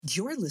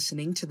You're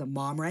listening to the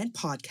Mom Rant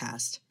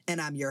Podcast,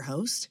 and I'm your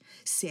host,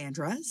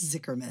 Sandra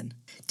Zickerman.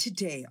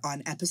 Today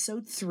on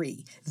episode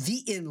 3,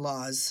 The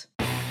In-Laws.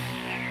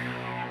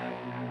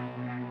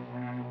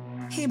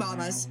 Hey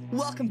mamas,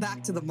 welcome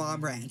back to the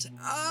Mom Rant.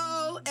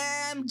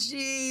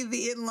 OMG,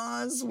 the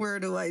in-laws, where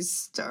do I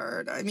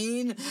start? I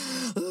mean,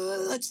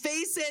 let's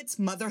face it,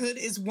 motherhood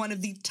is one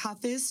of the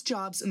toughest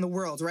jobs in the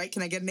world, right?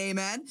 Can I get an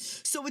amen?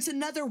 So it's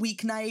another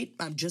weeknight.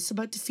 I'm just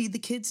about to feed the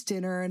kids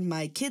dinner, and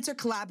my kids are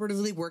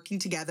collaboratively working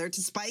together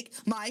to spike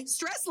my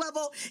stress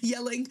level,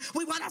 yelling,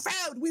 "We want our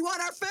food! We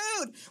want our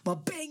food!" while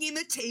banging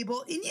the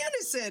table in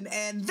unison.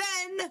 And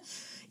then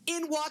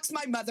in walks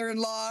my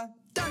mother-in-law,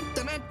 dun,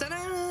 dun, dun, dun,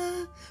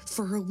 dun,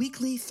 for her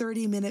weekly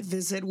 30-minute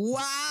visit.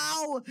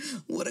 Wow,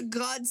 what a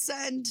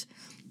godsend.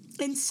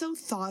 And so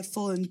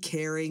thoughtful and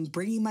caring,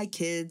 bringing my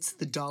kids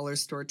the dollar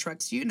store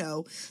trucks, you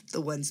know, the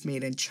ones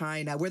made in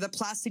China, where the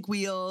plastic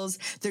wheels,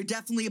 they're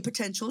definitely a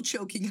potential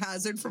choking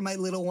hazard for my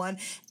little one,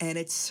 and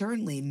it's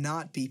certainly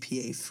not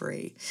BPA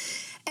free.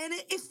 And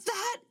if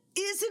that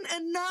isn't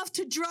enough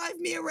to drive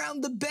me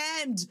around the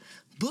bend,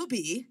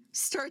 Booby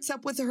starts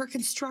up with her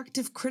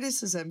constructive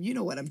criticism. You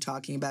know what I'm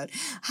talking about.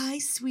 "Hi,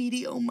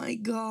 sweetie. Oh, my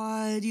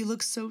God. You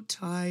look so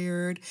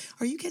tired.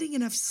 Are you getting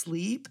enough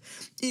sleep?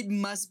 It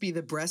must be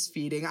the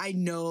breastfeeding. I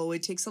know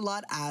it takes a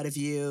lot out of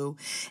you.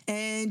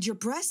 And your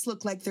breasts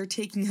look like they're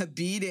taking a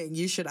beating.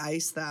 You should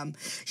ice them.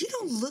 You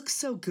don't look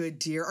so good,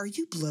 dear. Are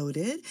you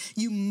bloated?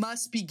 You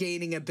must be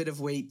gaining a bit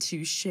of weight,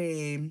 too.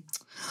 Shame.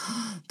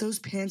 Those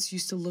pants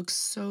used to look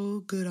so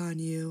good on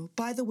you.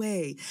 By the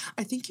way,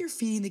 I think you're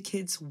feeding the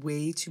kids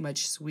way too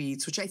much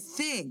sweets, which I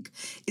think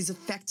is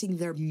affecting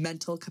their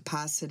mental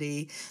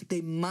capacity. They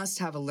must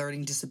have a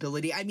learning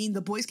disability. I mean, the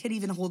boys can't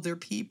even hold their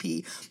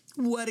pee-pee.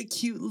 What a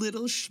cute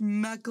little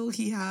schmeckle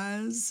he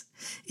has.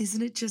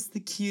 Isn't it just the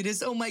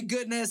cutest? Oh my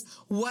goodness,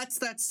 what's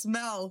that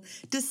smell?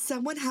 Does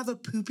someone have a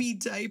poopy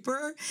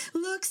diaper?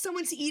 Look,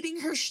 someone's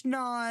eating her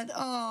schnot.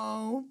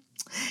 Oh,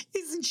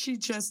 isn't she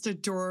just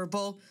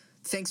adorable?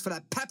 Thanks for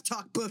that pep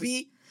talk,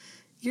 Booby.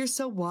 You're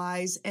so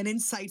wise and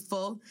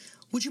insightful.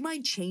 Would you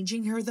mind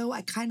changing her, though?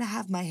 I kind of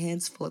have my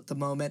hands full at the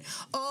moment.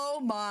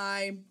 Oh,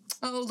 my.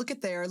 Oh, look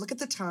at there. Look at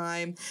the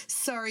time.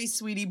 Sorry,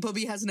 sweetie.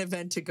 Booby has an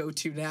event to go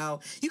to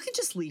now. You can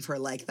just leave her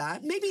like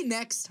that. Maybe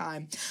next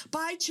time.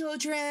 Bye,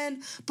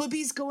 children.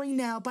 Booby's going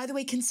now. By the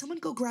way, can someone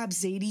go grab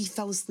Zadie? He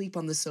fell asleep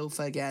on the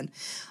sofa again.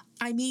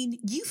 I mean,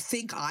 you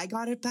think I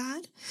got it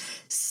bad?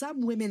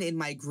 Some women in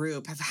my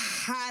group have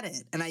had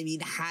it, and I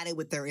mean had it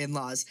with their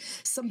in-laws.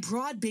 Some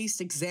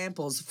broad-based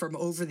examples from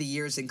over the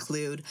years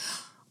include,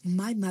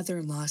 my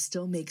mother-in-law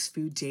still makes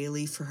food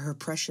daily for her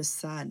precious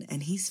son,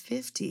 and he's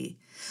 50.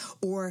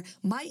 Or,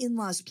 my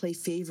in-laws play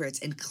favorites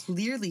and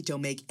clearly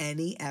don't make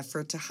any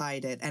effort to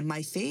hide it. And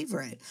my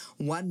favorite,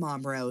 one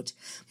mom wrote,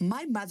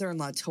 my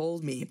mother-in-law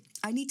told me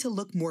I need to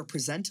look more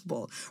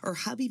presentable or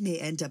hubby may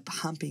end up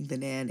humping the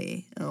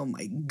nanny. Oh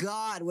my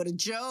God, what a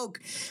joke.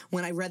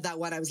 When I read that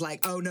one, I was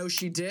like, oh no,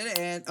 she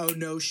didn't. Oh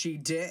no, she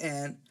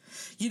didn't.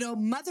 You know,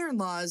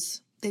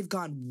 mother-in-laws, they've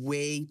gone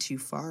way too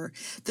far.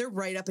 They're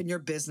right up in your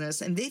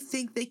business, and they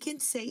think they can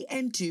say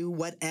and do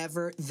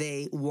whatever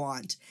they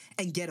want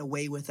and get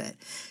away with it.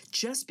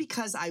 Just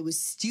because I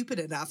was stupid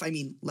enough,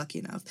 lucky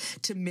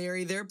enough, to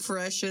marry their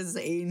precious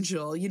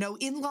angel. You know,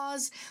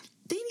 in-laws,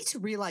 they need to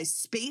realize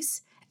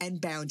space and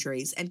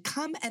boundaries and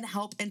come and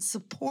help and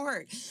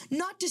support,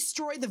 not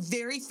destroy the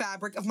very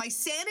fabric of my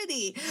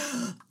sanity.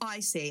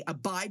 I say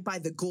abide by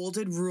the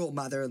golden rule,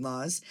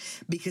 mother-in-laws,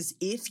 because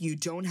if you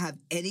don't have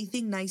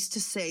anything nice to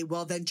say,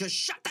 well, then just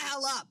shut the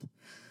hell up.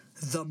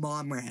 The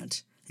Mom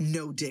Rant.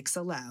 No dicks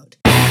allowed.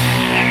 Till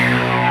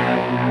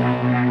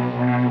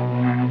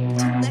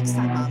next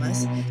time,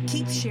 mamas,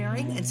 keep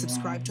sharing and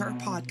subscribe to our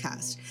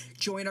podcast.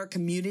 Join our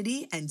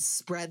community and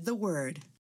spread the word.